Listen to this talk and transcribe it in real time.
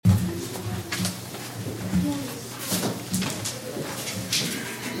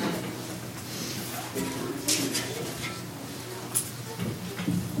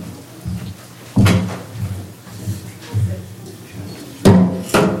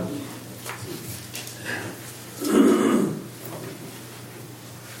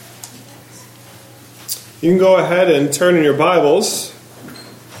You can go ahead and turn in your Bibles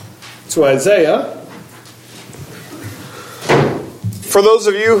to Isaiah. For those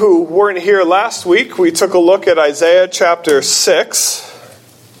of you who weren't here last week, we took a look at Isaiah chapter 6.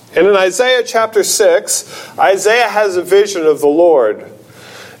 And in Isaiah chapter 6, Isaiah has a vision of the Lord.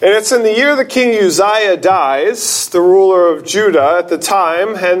 And it's in the year that King Uzziah dies, the ruler of Judah at the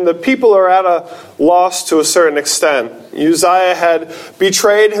time, and the people are at a loss to a certain extent. Uzziah had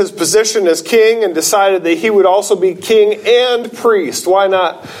betrayed his position as king and decided that he would also be king and priest. Why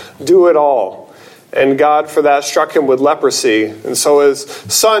not do it all? And God, for that, struck him with leprosy. And so his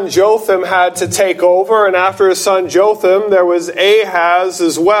son Jotham had to take over. And after his son Jotham, there was Ahaz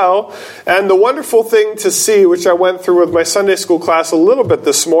as well. And the wonderful thing to see, which I went through with my Sunday school class a little bit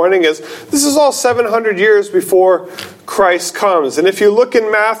this morning, is this is all 700 years before Christ comes. And if you look in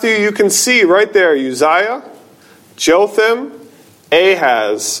Matthew, you can see right there Uzziah, Jotham,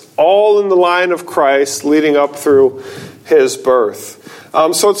 Ahaz, all in the line of Christ leading up through his birth.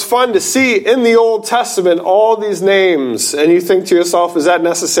 So it's fun to see in the Old Testament all these names, and you think to yourself, is that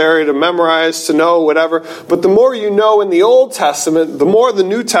necessary to memorize, to know, whatever? But the more you know in the Old Testament, the more the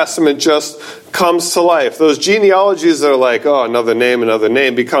New Testament just comes to life. Those genealogies that are like, oh, another name,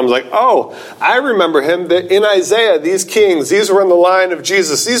 becomes like, oh, I remember him. That in Isaiah, these kings, these were in the line of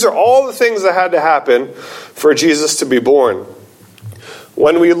Jesus. These are all the things that had to happen for Jesus to be born.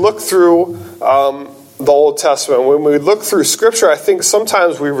 When we look through the Old Testament, when we look through Scripture, I think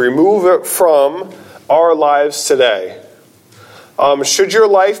sometimes we remove it from our lives today. Should your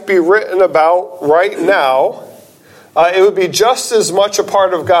life be written about right now, it would be just as much a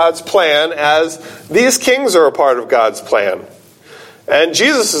part of God's plan as these kings are a part of God's plan. And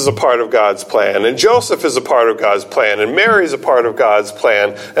Jesus is a part of God's plan, and Joseph is a part of God's plan, and Mary's a part of God's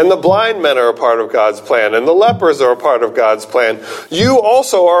plan, and the blind men are a part of God's plan, and the lepers are a part of God's plan. You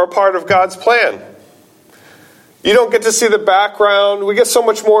also are a part of God's plan. You don't get to see the background. We get so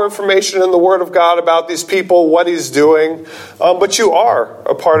much more information in the Word of God about these people, what He's doing. But you are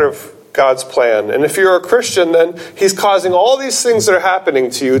a part of God's plan. And if you're a Christian, then He's causing all these things that are happening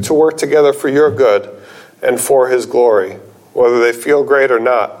to you to work together for your good and for His glory. Whether they feel great or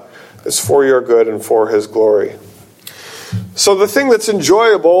not, it's for your good and for His glory. So the thing that's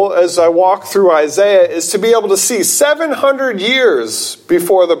enjoyable as I walk through Isaiah is to be able to see 700 years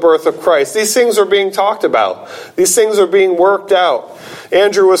before the birth of Christ. These things are being talked about. These things are being worked out.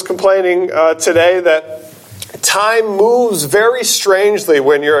 Andrew was complaining today that time moves very strangely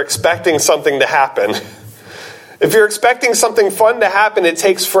when you're expecting something to happen. If you're expecting something fun to happen, it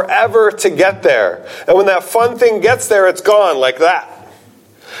takes forever to get there. And when that fun thing gets there, it's gone like that.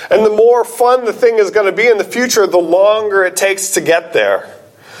 And the more fun the thing is going to be in the future, the longer it takes to get there.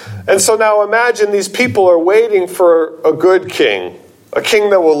 And so now imagine these people are waiting for a good king, a king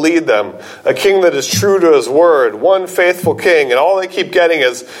that will lead them, a king that is true to his word, one faithful king. And all they keep getting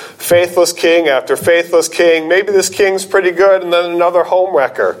is faithless king after faithless king. Maybe this king's pretty good, and then another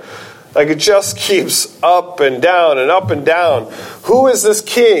homewrecker. Like it just keeps up and down and up and down. Who is this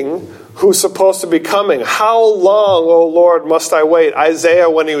king who's supposed to be coming? How long, O Lord, must I wait? Isaiah,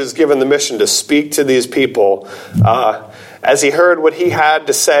 when he was given the mission to speak to these people, as he heard what he had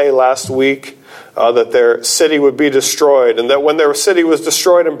to say last week, that their city would be destroyed, and that when their city was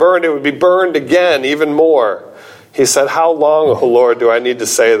destroyed and burned, it would be burned again, even more. He said, how long, O Lord, do I need to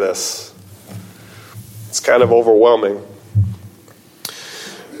say this? It's kind of overwhelming.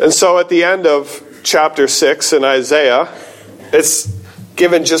 And so at the end of chapter 6 in Isaiah, it's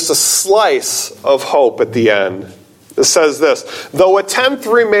given just a slice of hope at the end. It says this: though a tenth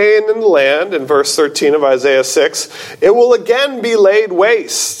remain in the land, in verse 13 of Isaiah 6, it will again be laid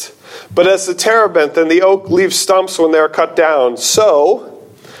waste. But as the terebinth and the oak leave stumps when they are cut down, so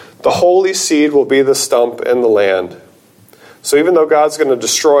the holy seed will be the stump in the land. So even though God's going to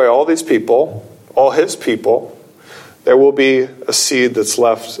destroy all these people, all His people, there will be a seed that's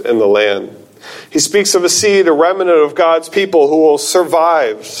left in the land. He speaks of a seed, a remnant of God's people who will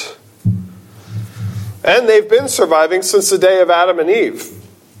survive. And they've been surviving since the day of Adam and Eve.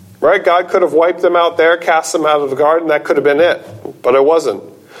 Right? God could have wiped them out there, cast them out of the garden. That could have been it. But it wasn't.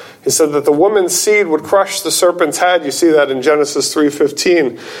 He said that the woman's seed would crush the serpent's head. You see that in Genesis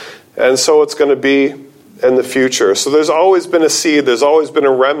 3:15. And so it's going to be in the future. So there's always been a seed. There's always been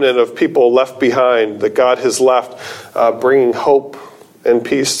a remnant of people left behind that God has left, bringing hope and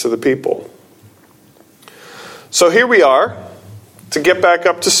peace to the people. So here we are, to get back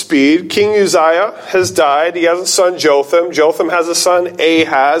up to speed. King Uzziah has died. He has a son, Jotham. Jotham has a son,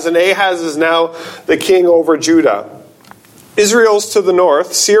 Ahaz. And Ahaz is now the king over Judah. Israel's to the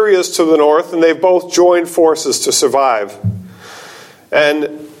north, Syria's to the north, and they've both joined forces to survive.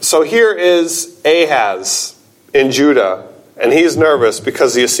 And So here is Ahaz in Judah, and he's nervous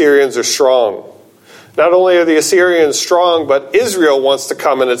because the Assyrians are strong. Not only are the Assyrians strong, but Israel wants to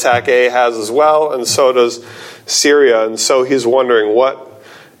come and attack Ahaz as well, and so does Syria. And so he's wondering, what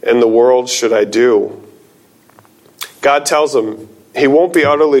in the world should I do? God tells him he won't be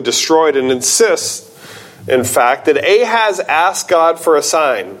utterly destroyed and insists, in fact, that Ahaz ask God for a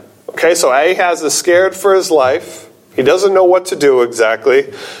sign. Okay, so Ahaz is scared for his life. He doesn't know what to do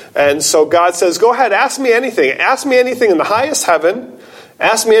exactly. And so God says, go ahead, ask me anything. Ask me anything in the highest heaven.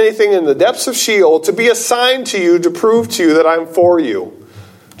 Ask me anything in the depths of Sheol to be a sign to you, to prove to you that I'm for you.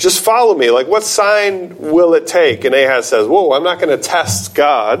 Just follow me. Like, what sign will it take? And Ahaz says, whoa, I'm not going to test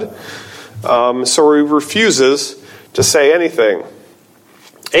God. So he refuses to say anything.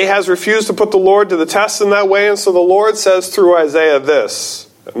 Ahaz refused to put the Lord to the test in that way, and so the Lord says through Isaiah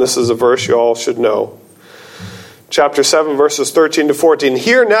this, and this is a verse you all should know. Chapter 7, verses 13 to 14.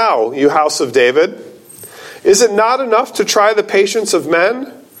 Hear now, you house of David. Is it not enough to try the patience of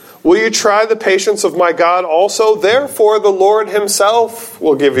men? Will you try the patience of my God also? Therefore the Lord himself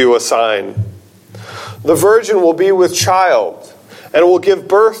will give you a sign. The virgin will be with child, and will give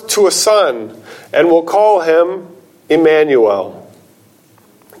birth to a son, and will call him Emmanuel.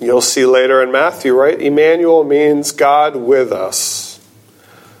 You'll see later in Matthew, right? Emmanuel means God with us.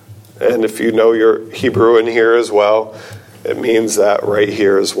 And if you know your Hebrew in here as well, it means that right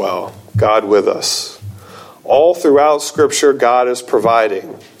here as well. God with us. All throughout Scripture, God is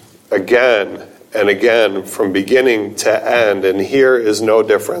providing again and again from beginning to end. And here is no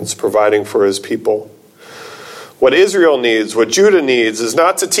difference, providing for his people. What Israel needs, what Judah needs, is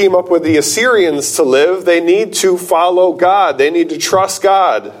not to team up with the Assyrians to live. They need to follow God. They need to trust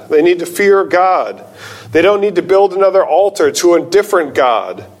God. They need to fear God. They don't need to build another altar to a different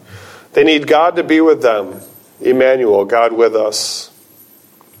God. They need God to be with them. Emmanuel, God with us.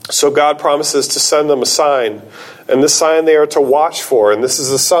 So God promises to send them a sign. And this sign they are to watch for. And this is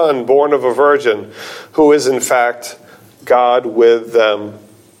a son born of a virgin who is in fact God with them.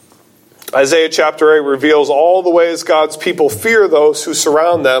 Isaiah chapter 8 reveals all the ways God's people fear those who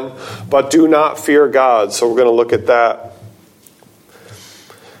surround them, but do not fear God. So we're going to look at that.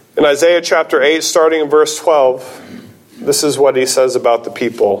 In Isaiah chapter 8, starting in verse 12, this is what he says about the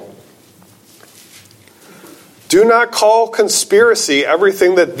people. Do not call conspiracy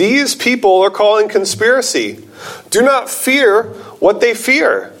everything that these people are calling conspiracy. Do not fear what they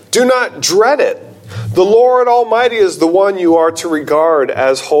fear. Do not dread it. The Lord Almighty is the one you are to regard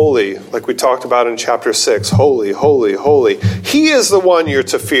as holy, like we talked about in chapter 6. Holy, holy, holy. He is the one you're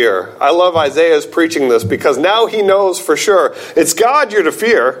to fear. I love Isaiah's preaching this because now he knows for sure it's God you're to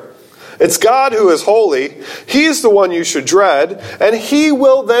fear. It's God who is holy. He's the one you should dread, and he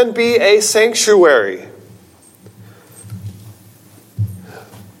will then be a sanctuary.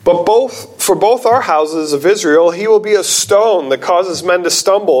 But for both our houses of Israel, he will be a stone that causes men to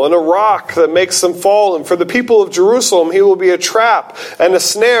stumble, and a rock that makes them fall. And for the people of Jerusalem, he will be a trap and a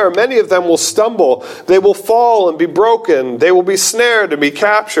snare. Many of them will stumble. They will fall and be broken. They will be snared and be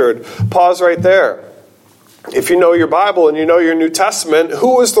captured. Pause right there. If you know your Bible and you know your New Testament,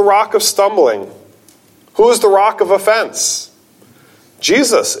 who is the rock of stumbling? Who is the rock of offense?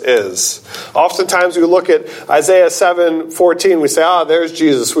 Jesus is. Oftentimes we look at Isaiah 7:14, we say, there's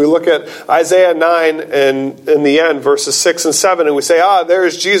Jesus. We look at Isaiah 9 and in the end, verses 6 and 7, and we say,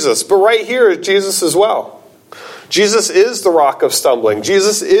 there's Jesus. But right here is Jesus as well. Jesus is the rock of stumbling.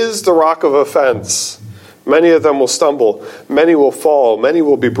 Jesus is the rock of offense. Many of them will stumble. Many will fall. Many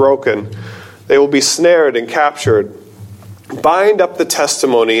will be broken. They will be snared and captured. Bind up the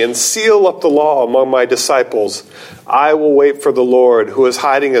testimony and seal up the law among my disciples. I will wait for the Lord, who is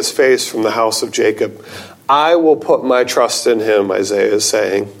hiding his face from the house of Jacob. I will put my trust in him, Isaiah is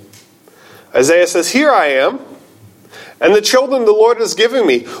saying. Isaiah says, here I am, and the children the Lord is giving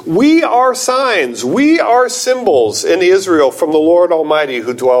me. We are signs, we are symbols in Israel from the Lord Almighty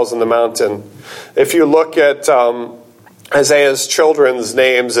who dwells in the mountain. If you look at Isaiah's children's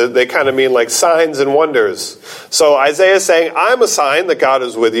names, they kind of mean like signs and wonders. So Isaiah is saying, I'm a sign that God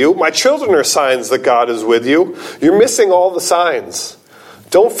is with you. My children are signs that God is with you. You're missing all the signs.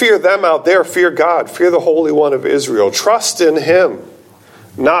 Don't fear them out there. Fear God. Fear the Holy One of Israel. Trust in him,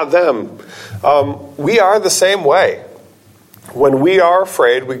 not them. We are the same way. When we are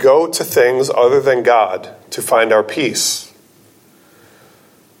afraid, we go to things other than God to find our peace.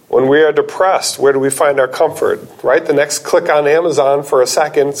 When we are depressed, where do we find our comfort? Right? The next click on Amazon for a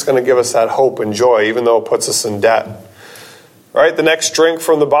second, it's going to give us that hope and joy, even though it puts us in debt. Right? The next drink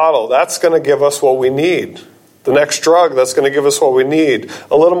from the bottle, that's going to give us what we need. The next drug, that's going to give us what we need.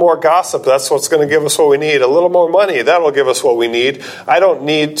 A little more gossip, that's what's going to give us what we need. A little more money, that'll give us what we need. I don't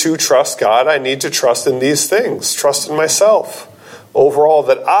need to trust God. I need to trust in these things. Trust in myself. Overall,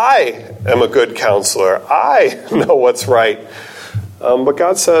 that I am a good counselor. I know what's right. But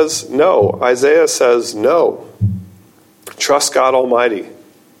God says no. Isaiah says no. Trust God Almighty.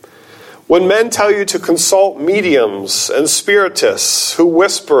 When men tell you to consult mediums and spiritists who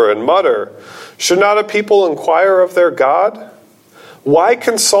whisper and mutter, should not a people inquire of their God? Why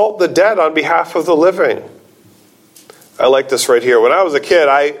consult the dead on behalf of the living? I like this right here. When I was a kid,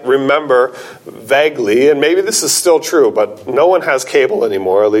 I remember vaguely, and maybe this is still true, but no one has cable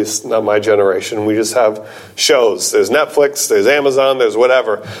anymore, at least not my generation. We just have shows. There's Netflix, there's Amazon, there's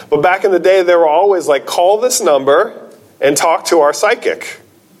whatever. But back in the day, they were always like, call this number and talk to our psychic.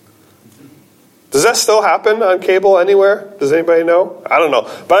 Does that still happen on cable anywhere? Does anybody know? I don't know.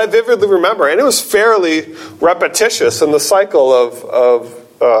 But I vividly remember, and it was fairly repetitious in the cycle of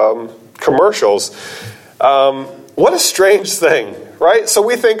commercials. What a strange thing, right? So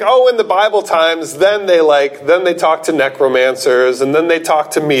we think, in the Bible times, then they talk to necromancers, and then they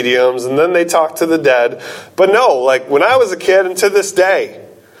talk to mediums, and then they talk to the dead. But no, like when I was a kid and to this day,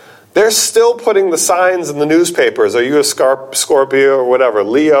 they're still putting the signs in the newspapers. Are you a Scorpio or whatever,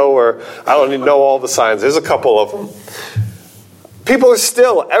 Leo, or I don't even know all the signs. There's a couple of them. People are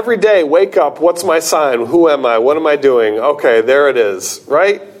still, every day, wake up, what's my sign? Who am I? What am I doing? Okay, there it is,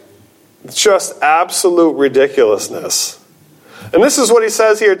 right? It's just absolute ridiculousness. And this is what he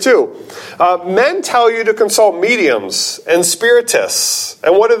says here too. Men tell you to consult mediums and spiritists.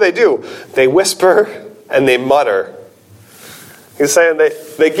 And what do? They whisper and they mutter. He's saying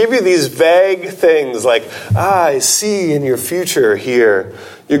they give you these vague things like, I see in your future here,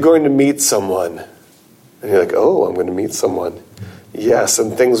 you're going to meet someone. And you're like, I'm going to meet someone. Yes,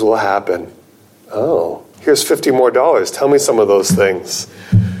 and things will happen. Oh, here's $50 more. Tell me some of those things.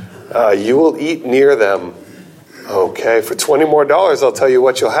 You will eat near them. Okay, for $20 more, I'll tell you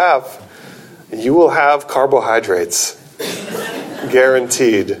what you'll have. You will have carbohydrates.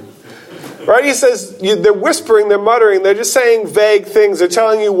 Guaranteed. Right? He says they're whispering, they're muttering, they're just saying vague things. They're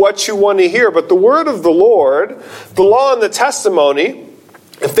telling you what you want to hear. But the word of the Lord, the law and the testimony,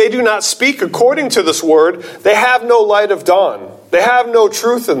 if they do not speak according to this word, they have no light of dawn. They have no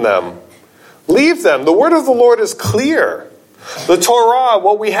truth in them. Leave them. The word of the Lord is clear. The Torah,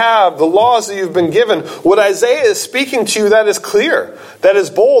 what we have, the laws that you've been given, what Isaiah is speaking to you, that is clear, that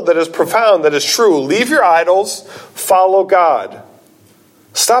is bold, that is profound, that is true. Leave your idols, follow God.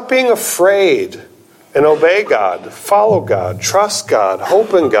 Stop being afraid and obey God. Follow God. Trust God.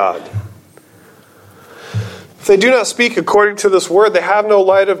 Hope in God. If they do not speak according to this word, they have no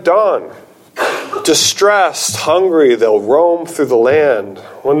light of dawn. Distressed, hungry, they'll roam through the land.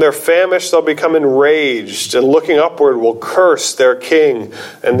 When they're famished, they'll become enraged, and looking upward will curse their king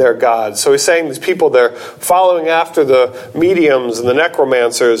and their God. So he's saying these people, they're following after the mediums and the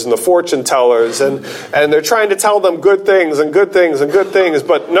necromancers and the fortune tellers, and they're trying to tell them good things and good things and good things,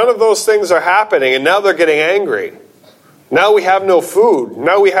 but none of those things are happening, and now they're getting angry. Now we have no food.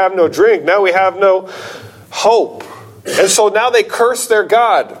 Now we have no drink. Now we have no hope. And so now they curse their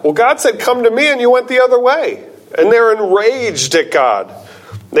God. Well, God said, come to me, and you went the other way. And they're enraged at God.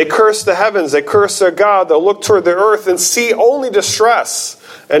 They curse the heavens. They curse their God. They'll look toward the earth and see only distress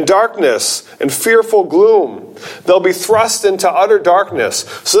and darkness and fearful gloom. They'll be thrust into utter darkness.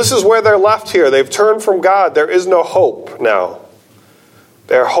 So this is where they're left here. They've turned from God. There is no hope now.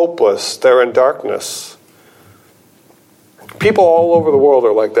 They're hopeless. They're in darkness. People all over the world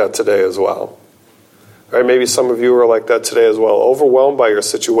are like that today as well. Right, maybe some of you are like that today as well. Overwhelmed by your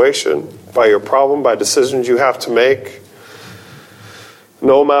situation, by your problem, by decisions you have to make.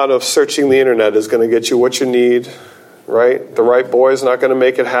 No amount of searching the internet is going to get you what you need. Right? The right boy is not going to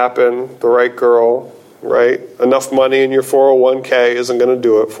make it happen. The right girl. Right? Enough money in your 401k isn't going to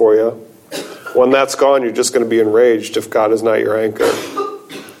do it for you. When that's gone, you're just going to be enraged if God is not your anchor.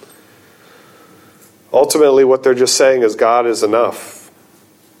 Ultimately, what they're just saying is God is enough.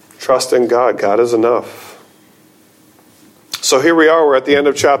 Trust in God. God is enough. So here we are. We're at the end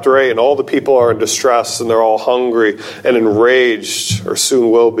of chapter 8, and all the people are in distress, and they're all hungry and enraged, or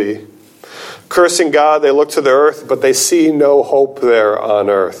soon will be. Cursing God, they look to the earth, but they see no hope there on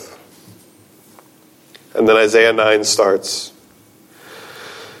earth. And then Isaiah 9 starts.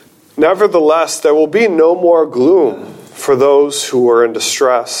 Nevertheless, there will be no more gloom for those who are in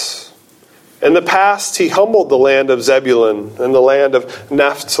distress. In the past, he humbled the land of Zebulun and the land of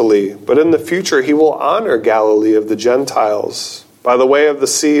Naphtali, but in the future he will honor Galilee of the Gentiles by the way of the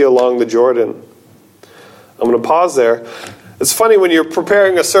sea along the Jordan. I'm going to pause there. It's funny when you're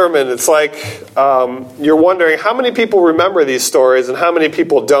preparing a sermon, it's like you're wondering how many people remember these stories and how many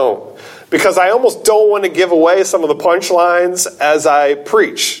people don't. Because I almost don't want to give away some of the punchlines as I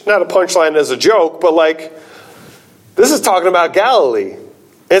preach. Not a punchline as a joke, but like, this is talking about Galilee.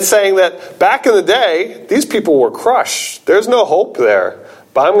 It's saying that back in the day, these people were crushed. There's no hope there.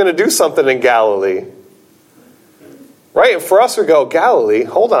 But I'm going to do something in Galilee. Right? And for us, we go, Galilee?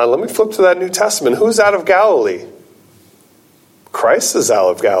 Hold on, let me flip to that New Testament. Who's out of Galilee? Christ is out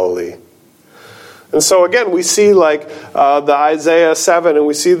of Galilee. And so again, we see like the Isaiah 7, and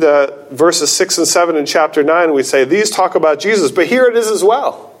we see the verses 6 and 7 in chapter 9, and we say, these talk about Jesus. But here it is as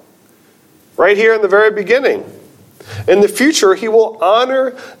well. Right here in the very beginning. In the future, he will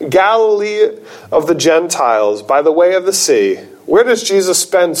honor Galilee of the Gentiles by the way of the sea. Where does Jesus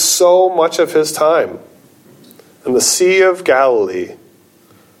spend so much of his time? In the Sea of Galilee.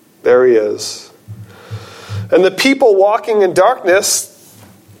 There he is. And the people walking in darkness,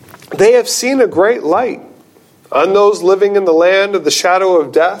 they have seen a great light. On those living in the land of the shadow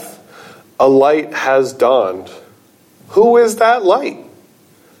of death, a light has dawned. Who is that light?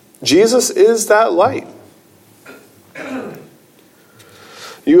 Jesus is that light.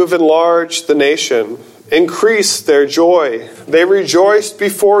 You have enlarged the nation, increased their joy. They rejoiced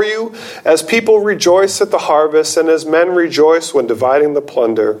before you as people rejoice at the harvest and as men rejoice when dividing the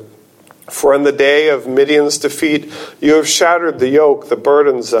plunder. For in the day of Midian's defeat, you have shattered the yoke that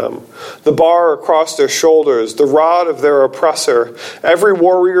burdens them, the bar across their shoulders, the rod of their oppressor. Every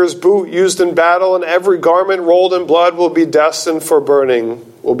warrior's boot used in battle and every garment rolled in blood will be destined for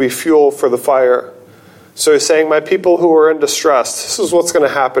burning, will be fuel for the fire. So he's saying, my people who are in distress, this is what's going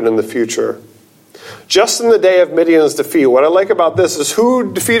to happen in the future. Just in the day of Midian's defeat, what I like about this is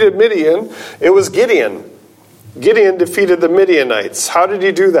who defeated Midian? It was Gideon. Gideon defeated the Midianites. How did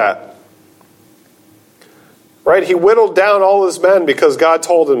he do that? Right? He whittled down all his men because God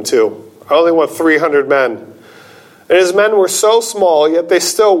told him to. I only want 300 men. And his men were so small, yet they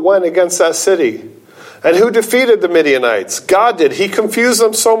still went against that city. And who defeated the Midianites? God did. He confused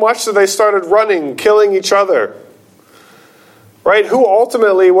them so much that they started running, killing each other. Right? Who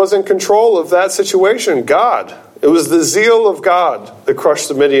ultimately was in control of that situation? God. It was the zeal of God that crushed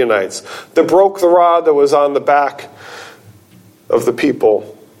the Midianites, that broke the rod that was on the back of the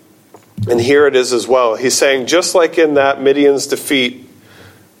people. And here it is as well. He's saying, just like in that Midian's defeat,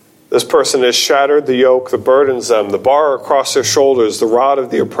 this person has shattered the yoke that burdens them, the bar across their shoulders, the rod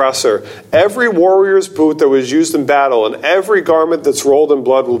of the oppressor. Every warrior's boot that was used in battle and every garment that's rolled in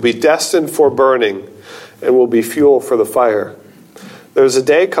blood will be destined for burning and will be fuel for the fire. There's a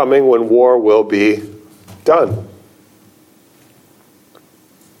day coming when war will be done.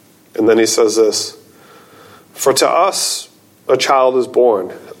 And then he says this, for to us a child is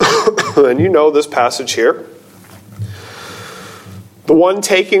born. And you know this passage here. The one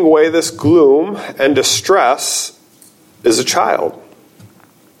taking away this gloom and distress is a child.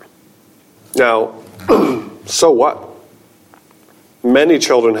 Now, so what? Many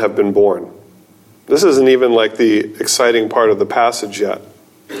children have been born. This isn't even like the exciting part of the passage yet.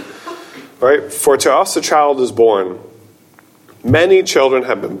 Right? For to us a child is born. Many children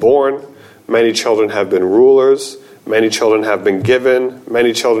have been born. Many children have been rulers. Many children have been given.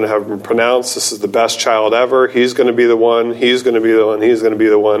 Many children have been pronounced. This is the best child ever. He's going to be the one. He's going to be the one. He's going to be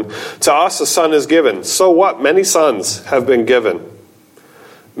the one. To us a son is given. So what? Many sons have been given.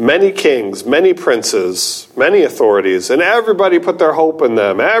 Many kings, many princes, many authorities. And everybody put their hope in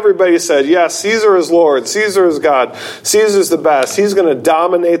them. Everybody said, yes, Caesar is Lord. Caesar is God. Caesar's the best. He's going to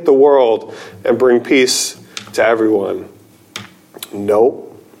dominate the world and bring peace to everyone. Nope.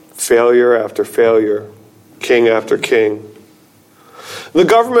 Failure after failure. King after king. The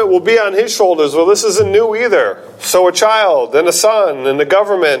government will be on his shoulders. Well, this isn't new either. So a child and a son and the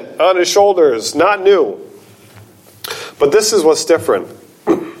government on his shoulders. Not new. But this is what's different.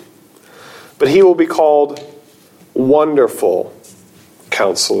 But he will be called Wonderful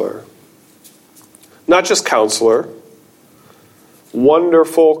Counselor. Not just Counselor.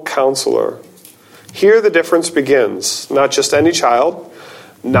 Wonderful Counselor. Here the difference begins. Not just any child.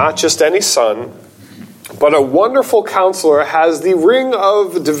 Not just any son. But a wonderful counselor has the ring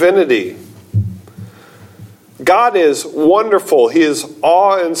of divinity. God is wonderful. He is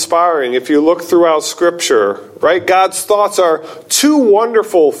awe-inspiring. If you look throughout Scripture, right? God's thoughts are too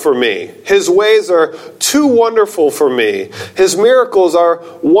wonderful for me. His ways are too wonderful for me. His miracles are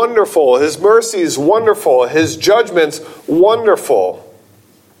wonderful. His mercies wonderful. His judgments wonderful.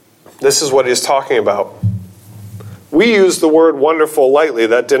 This is what he's talking about. We use the word wonderful lightly.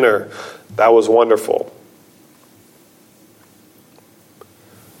 That dinner, that was wonderful.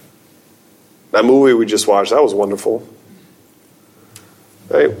 That movie we just watched, that was wonderful.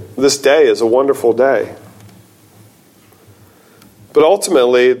 Right? This day is a wonderful day. But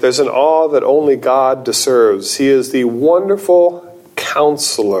ultimately, there's an awe that only God deserves. He is the wonderful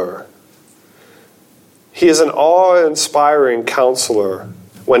counselor. He is an awe-inspiring counselor.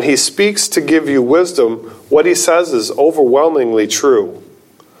 When he speaks to give you wisdom, what he says is overwhelmingly true.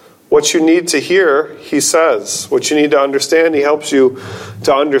 What you need to hear, he says. What you need to understand, he helps you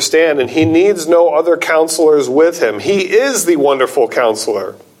to understand. And he needs no other counselors with him. He is the wonderful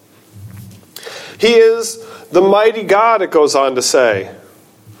counselor. He is the mighty God, it goes on to say.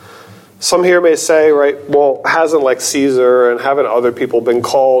 Some here may say, right, well, hasn't like Caesar and haven't other people been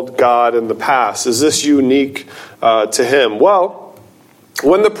called God in the past? Is this unique to him? Well,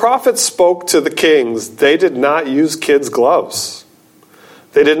 when the prophets spoke to the kings, they did not use kids' gloves.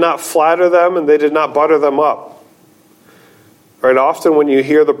 They did not flatter them and they did not butter them up. Right? Often when you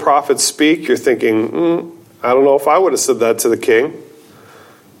hear the prophets speak, you're thinking, I don't know if I would have said that to the king.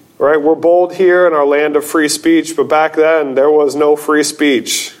 Right? We're bold here in our land of free speech, but back then there was no free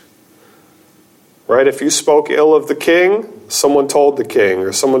speech. Right? If you spoke ill of the king, someone told the king,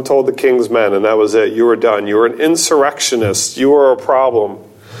 or someone told the king's men, and that was it. You were done. You were an insurrectionist. You were a problem.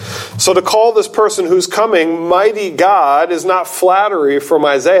 So to call this person who's coming mighty God is not flattery from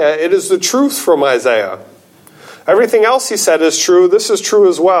Isaiah. It is the truth from Isaiah. Everything else he said is true. This is true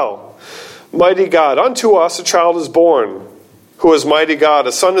as well. Mighty God. Unto us a child is born, who is mighty God.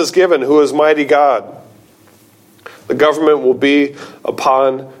 A son is given, who is mighty God. The government will be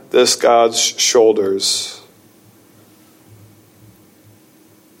upon this God's shoulders.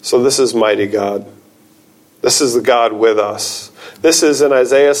 So this is mighty God. This is the God with us. This is in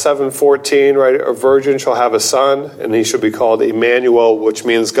Isaiah 7:14, right? A virgin shall have a son, and he shall be called Emmanuel, which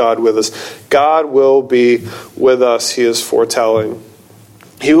means God with us. God will be with us, he is foretelling.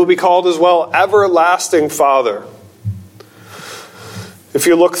 He will be called as well Everlasting Father. If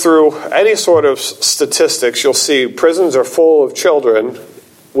you look through any sort of statistics, you'll see prisons are full of children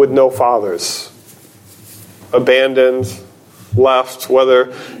with no fathers. Abandoned, left, whether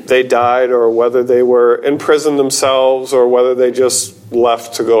they died or whether they were in prison themselves or whether they just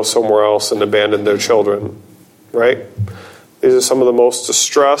left to go somewhere else and abandoned their children. Right? These are some of the most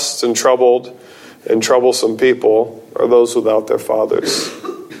distressed and troubled and troublesome people are those without their fathers.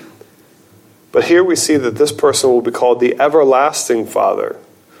 But here we see that this person will be called the Everlasting Father.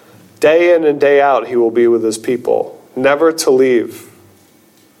 Day in and day out he will be with his people, never to leave,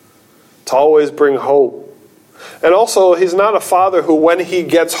 to always bring hope. And also, he's not a father who, when he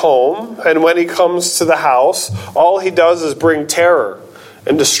gets home and when he comes to the house, all he does is bring terror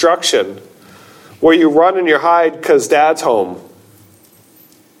and destruction, where you run and you hide because dad's home.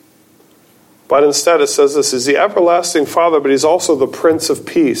 But instead it says this is the everlasting Father, but he's also the Prince of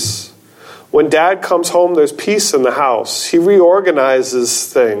Peace. When dad comes home, there's peace in the house. He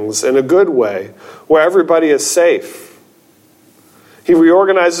reorganizes things in a good way, where everybody is safe. He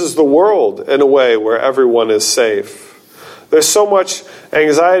reorganizes the world in a way where everyone is safe. There's so much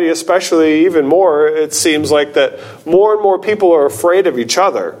anxiety, especially even more, it seems like that more and more people are afraid of each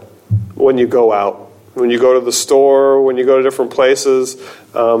other when you go out. When you go to the store, when you go to different places.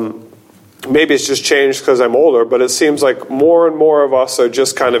 Maybe it's just changed because I'm older, but it seems like more and more of us are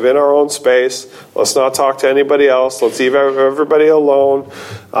just kind of in our own space. Let's not talk to anybody else. Let's leave everybody alone.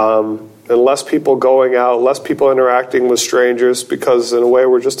 And less people going out, less people interacting with strangers because in a way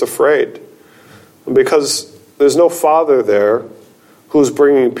we're just afraid. And because there's no father there who's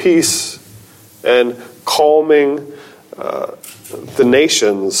bringing peace and calming the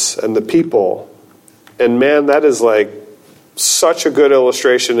nations and the people. And man, that is like such a good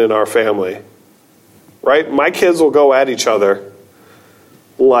illustration in our family. Right? My kids will go at each other.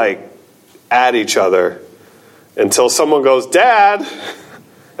 Like, at each other. Until someone goes, Dad!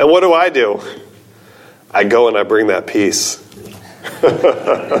 And what do? I go and I bring that peace.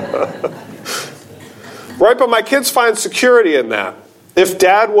 Right? But my kids find security in that. If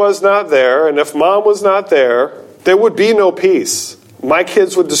dad was not there and if mom was not there, there would be no peace. My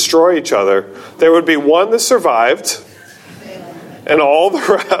kids would destroy each other. There would be one that survived and all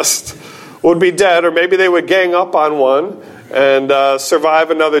the rest would be dead, or maybe they would gang up on one and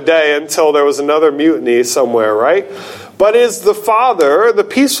survive another day until there was another mutiny somewhere, right? But is the Father, the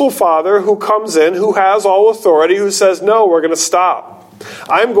peaceful Father who comes in, who has all authority, who says, no, we're going to stop.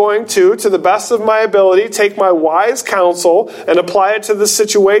 I'm going to the best of my ability, take my wise counsel and apply it to the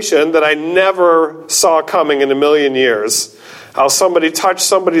situation that I never saw coming in a million years. How somebody touched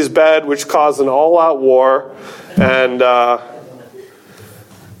somebody's bed, which caused an all-out war. And,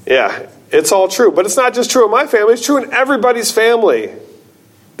 it's all true. But it's not just true in my family, it's true in everybody's family.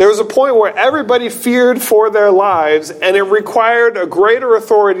 There was a point where everybody feared for their lives, and it required a greater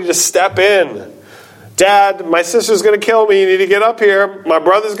authority to step in. Dad, my sister's going to kill me. You need to get up here. My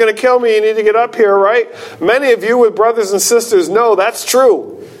brother's going to kill me. You need to get up here, right? Many of you with brothers and sisters know that's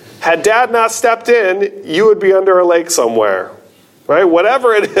true. Had Dad not stepped in, you would be under a lake somewhere, right?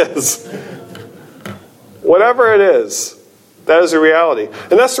 Whatever it is. Whatever it is, that is a reality.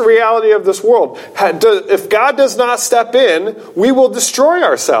 And that's the reality of this world. If God does not step in, we will destroy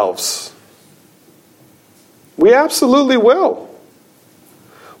ourselves. We absolutely will.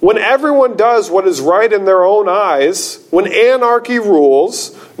 When everyone does what is right in their own eyes, when anarchy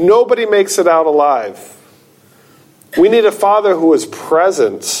rules, nobody makes it out alive. We need a Father who is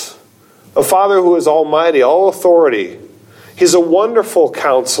present, a Father who is almighty, all authority. He's a wonderful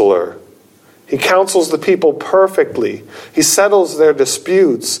counselor. He counsels the people perfectly. He settles their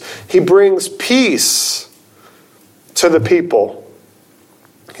disputes. He brings peace to the people.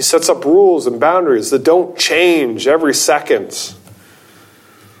 He sets up rules and boundaries that don't change every second.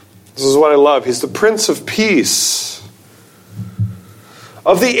 This is what I love. He's the Prince of Peace.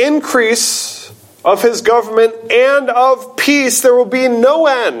 Of the increase of his government and of peace, there will be no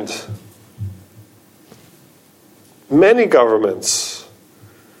end. Many governments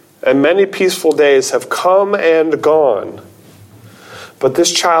and many peaceful days have come and gone. But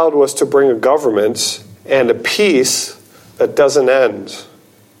this child was to bring a government and a peace that doesn't end.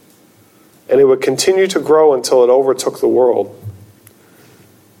 And it would continue to grow until it overtook the world.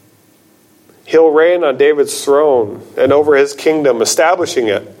 He'll reign on David's throne and over his kingdom, establishing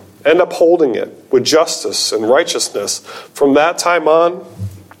it and upholding it with justice and righteousness from that time on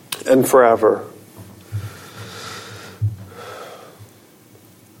and forever.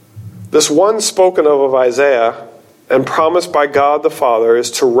 This one spoken of Isaiah and promised by God the Father is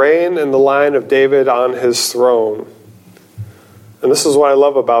to reign in the line of David on his throne. And this is what I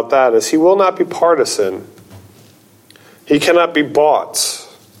love about that, is he will not be partisan. He cannot be bought.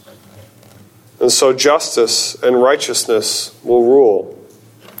 And so justice and righteousness will rule.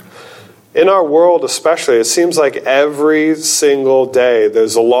 In our world especially, it seems like every single day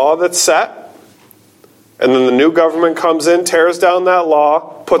there's a law that's set, and then the new government comes in, tears down that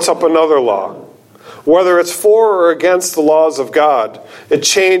law, puts up another law. Whether it's for or against the laws of God, it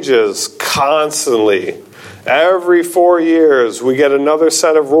changes constantly. Every 4 years, we get another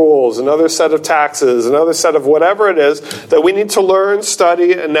set of rules, another set of taxes, another set of whatever it is that we need to learn,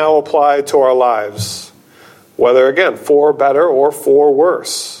 study, and now apply to our lives. Whether, again, for better or for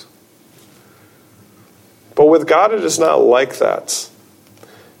worse. But with God, it is not like that.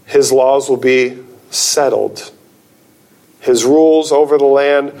 His laws will be settled. His rules over the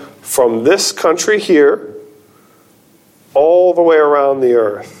land from this country here all the way around the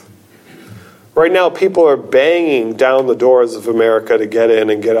earth. Right now, people are banging down the doors of America to get in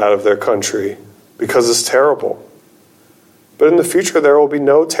and get out of their country because it's terrible. But in the future, there will be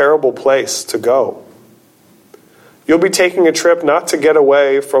no terrible place to go. You'll be taking a trip not to get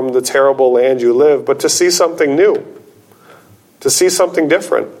away from the terrible land you live, but to see something new, to see something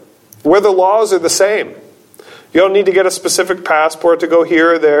different, where the laws are the same. You don't need to get a specific passport to go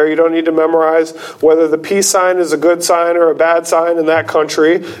here or there. You don't need to memorize whether the peace sign is a good sign or a bad sign in that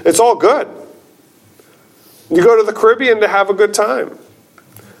country. It's all good. You go to the Caribbean to have a good time.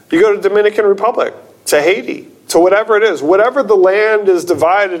 You go to Dominican Republic, to Haiti, to whatever it is. Whatever the land is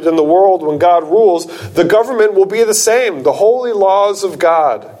divided in the world when God rules, the government will be the same. The holy laws of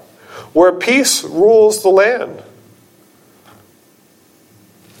God, where peace rules the land.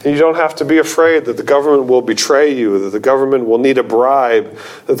 And you don't have to be afraid that the government will betray you, that the government will need a bribe,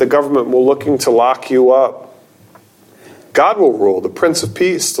 that the government will looking to lock you up. God will rule, the Prince of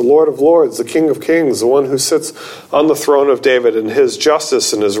Peace, the Lord of Lords, the King of Kings, the one who sits on the throne of David, and his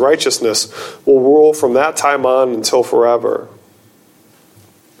justice and his righteousness will rule from that time on until forever.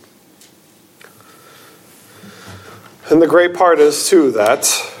 And the great part is, too, that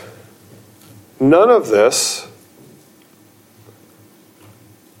none of this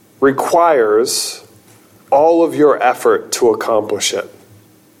requires all of your effort to accomplish it.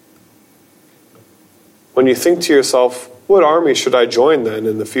 When you think to yourself, what army should I join then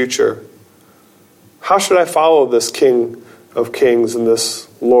in the future? How should I follow this King of Kings and this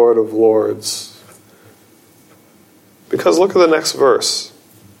Lord of Lords? Because look at the next verse.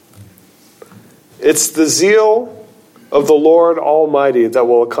 It's the zeal of the Lord Almighty that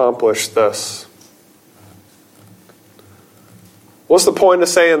will accomplish this. What's the point of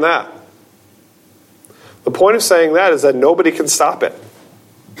saying that? The point of saying that is that nobody can stop it.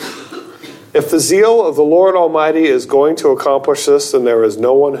 If the zeal of the Lord Almighty is going to accomplish this, then there is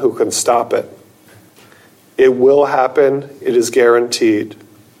no one who can stop it. It will happen. It is guaranteed.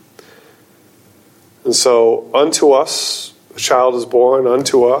 And so, unto us a child is born,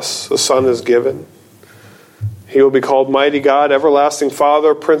 unto us a son is given. He will be called Mighty God, Everlasting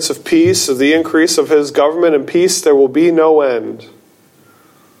Father, Prince of Peace. Of the increase of his government and peace there will be no end.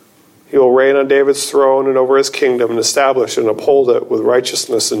 He will reign on David's throne and over his kingdom, and establish and uphold it with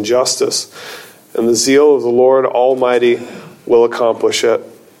righteousness and justice. And the zeal of the Lord Almighty will accomplish it.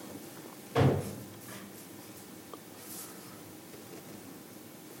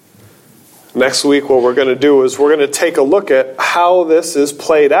 Next week, what we're going to do is we're going to take a look at how this is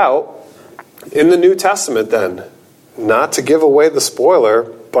played out in the New Testament then. Not to give away the spoiler,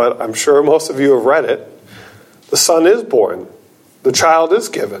 but I'm sure most of you have read it. The Son is born. The child is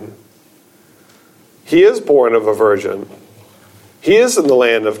given. He is born of a virgin. He is in the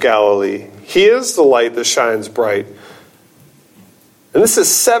land of Galilee. He is the light that shines bright. And this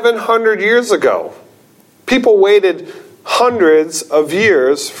is 700 years ago. People waited hundreds of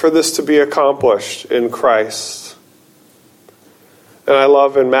years for this to be accomplished in Christ. And I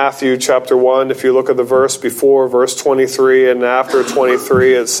love in Matthew chapter 1, if you look at the verse before, verse 23, and after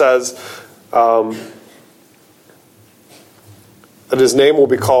 23, it says that his name will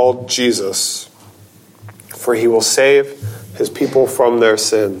be called Jesus, for he will save his people from their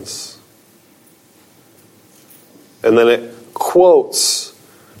sins. And then it quotes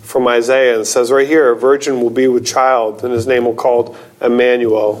from Isaiah and says right here, a virgin will be with child, and his name will be called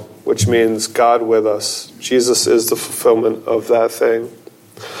Emmanuel, which means God with us. Jesus is the fulfillment of that thing.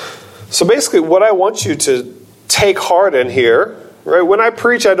 So basically what I want you to take heart in here, right? When I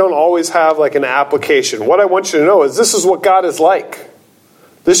preach, I don't always have like an application. What I want you to know is this is what God is like.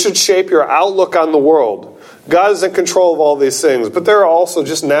 This should shape your outlook on the world. God is in control of all these things, but there are also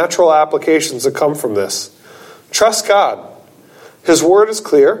just natural applications that come from this. Trust God. His word is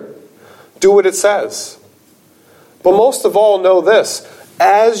clear. Do what it says. But most of all, know this.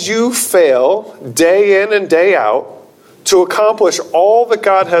 As you fail day in and day out to accomplish all that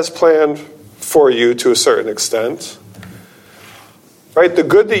God has planned for you to a certain extent, right? The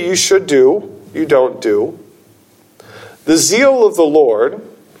good that you should do, you don't do. The zeal of the Lord,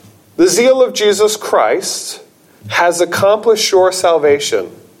 the zeal of Jesus Christ, has accomplished your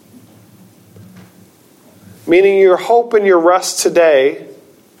salvation. Meaning your hope and your rest today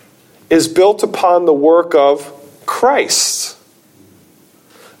is built upon the work of Christ.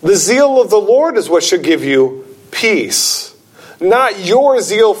 The zeal of the Lord is what should give you peace, not your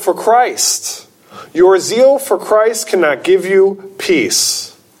zeal for Christ. Your zeal for Christ cannot give you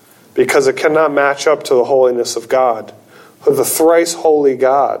peace because it cannot match up to the holiness of God, the thrice holy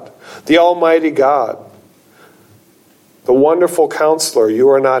God, the Almighty God, the wonderful Counselor. You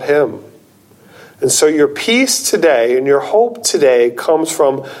are not him. And so your peace today and your hope today comes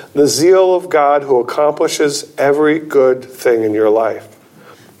from the zeal of God who accomplishes every good thing in your life.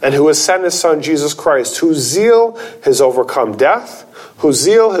 And who has sent his Son, Jesus Christ, whose zeal has overcome death, whose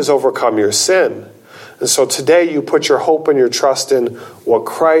zeal has overcome your sin. And so today you put your hope and your trust in what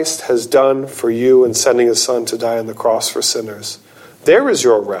Christ has done for you in sending his Son to die on the cross for sinners. There is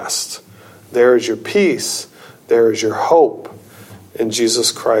your rest. There is your peace. There is your hope in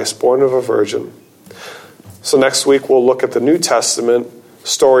Jesus Christ, born of a virgin. So next week we'll look at the New Testament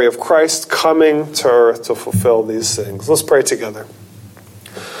story of Christ coming to earth to fulfill these things. Let's pray together.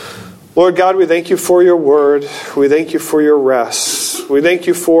 Lord God, we thank you for your word. We thank you for your rest. We thank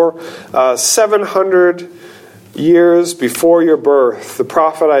you for 700 years before your birth, the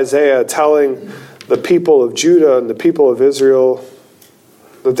prophet Isaiah telling the people of Judah and the people of Israel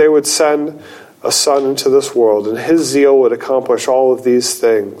that they would send a son into this world, and his zeal would accomplish all of these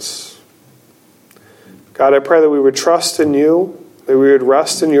things. God, I pray that we would trust in you, that we would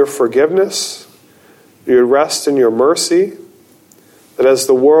rest in your forgiveness, we would rest in your mercy, that as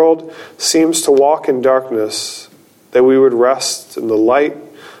the world seems to walk in darkness, that we would rest in the light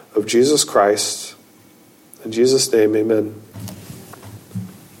of Jesus Christ. In Jesus' name, amen.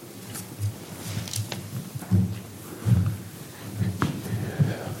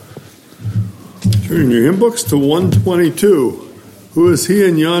 Turn your hymn books to 122. Who is he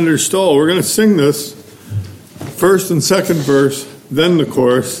in yonder stall? We're going to sing this. First and second verse, then the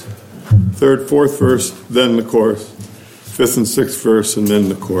chorus. Third, fourth verse, then the chorus. Fifth and sixth verse, and then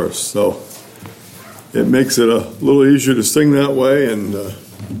the chorus. So it makes it a little easier to sing that way,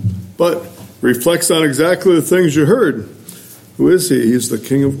 but reflects on exactly the things you heard. Who is he? He's the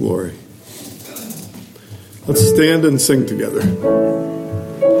King of glory. Let's stand and sing together.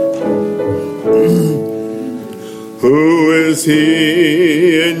 Who is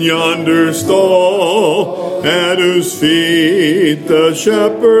he in yonder stall, at whose feet the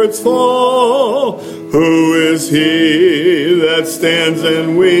shepherds fall? Who is he that stands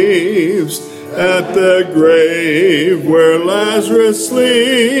and weaves at the grave where Lazarus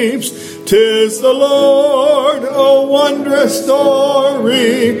sleeps. 'Tis the Lord, a wondrous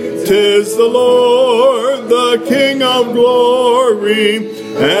story. 'Tis the Lord, the King of glory.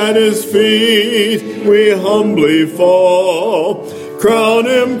 At his feet we humbly fall. Crown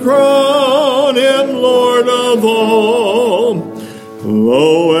him, Lord of all.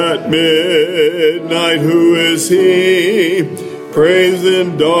 Lo, at midnight, who is he? Praised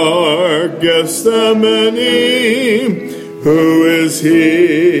in dark Gethsemane. Who is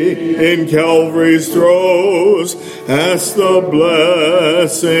he in Calvary's throes? Ask the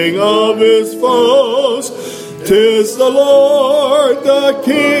blessing of his foes. 'Tis the Lord, the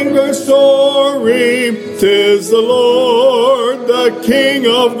King of story. 'Tis the Lord, the King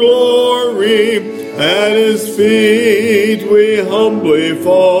of glory. At his feet we humbly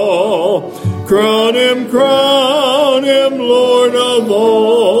fall. Crown him, Lord of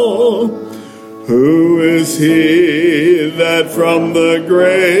all. Who is he that from the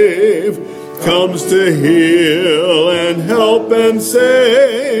grave comes to heal and help and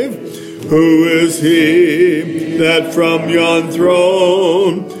save? Who is he that from yon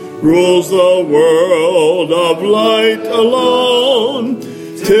throne rules the world of light alone?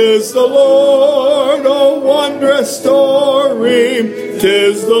 'Tis the Lord, a wondrous story.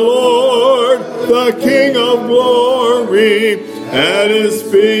 'Tis the Lord, the King of glory. At his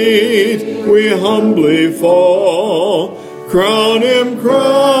feet we humbly fall. Crown him,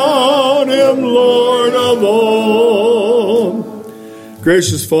 Lord of all.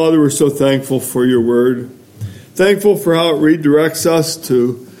 Gracious Father, we're so thankful for your word. Thankful for how it redirects us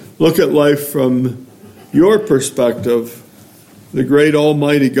to look at life from your perspective. The great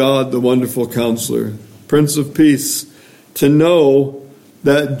almighty God, the wonderful counselor, Prince of Peace, to know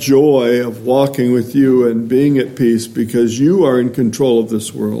that joy of walking with you and being at peace because you are in control of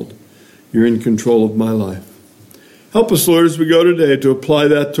this world. You're in control of my life. Help us, Lord, as we go today to apply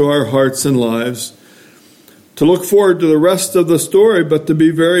that to our hearts and lives, to look forward to the rest of the story, but to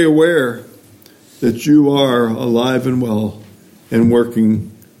be very aware that you are alive and well and working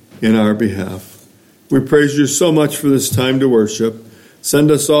in our behalf. We praise you so much for this time to worship.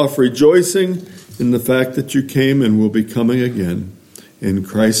 Send us off rejoicing in the fact that you came and will be coming again. In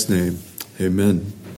Christ's name, amen.